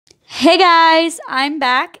Hey guys, I'm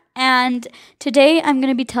back, and today I'm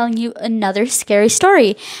going to be telling you another scary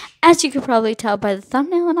story, as you could probably tell by the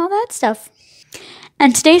thumbnail and all that stuff.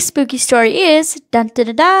 And today's spooky story is dun da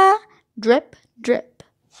da da, drip drip.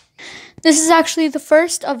 This is actually the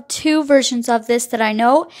first of two versions of this that I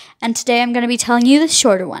know, and today I'm going to be telling you the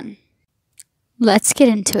shorter one. Let's get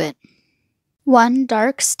into it. One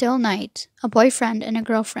dark, still night, a boyfriend and a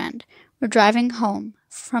girlfriend were driving home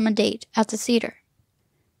from a date at the theater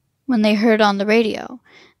when they heard on the radio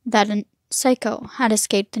that a psycho had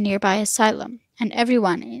escaped the nearby asylum and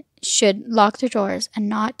everyone should lock their doors and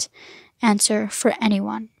not answer for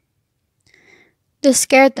anyone. This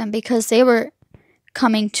scared them because they were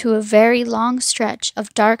coming to a very long stretch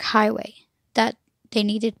of dark highway that they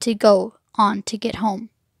needed to go on to get home.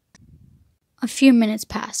 A few minutes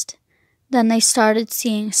passed. Then they started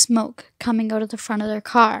seeing smoke coming out of the front of their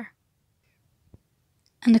car,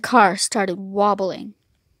 and the car started wobbling.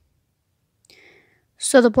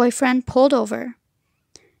 So the boyfriend pulled over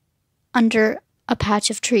under a patch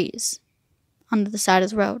of trees on the side of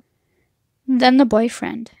the road. Then the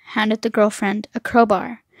boyfriend handed the girlfriend a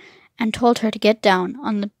crowbar and told her to get down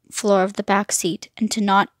on the floor of the back seat and to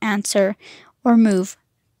not answer or move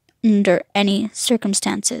under any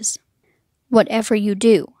circumstances. Whatever you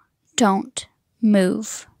do, don't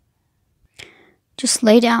move. Just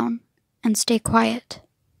lay down and stay quiet.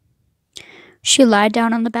 She lied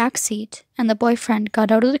down on the back seat, and the boyfriend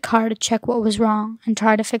got out of the car to check what was wrong and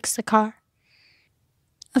try to fix the car.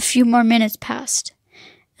 A few more minutes passed,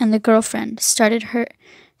 and the girlfriend started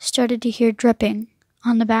to hear dripping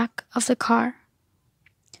on the back of the car.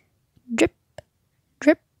 Drip,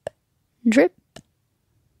 drip, drip.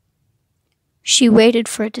 She waited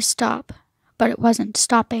for it to stop, but it wasn't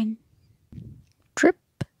stopping. Drip,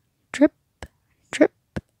 drip, drip.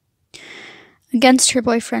 Against her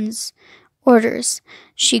boyfriend's orders,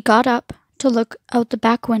 she got up to look out the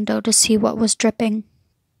back window to see what was dripping.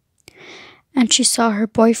 And she saw her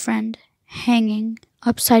boyfriend hanging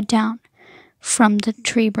upside down from the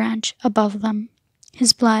tree branch above them,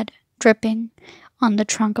 his blood dripping on the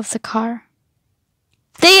trunk of the car.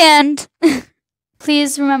 The end!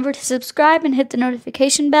 Please remember to subscribe and hit the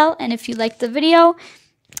notification bell, and if you liked the video,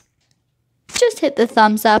 just hit the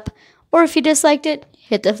thumbs up, or if you disliked it,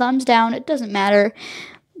 hit the thumbs down. It doesn't matter.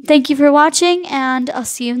 Thank you for watching, and I'll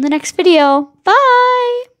see you in the next video.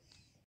 Bye!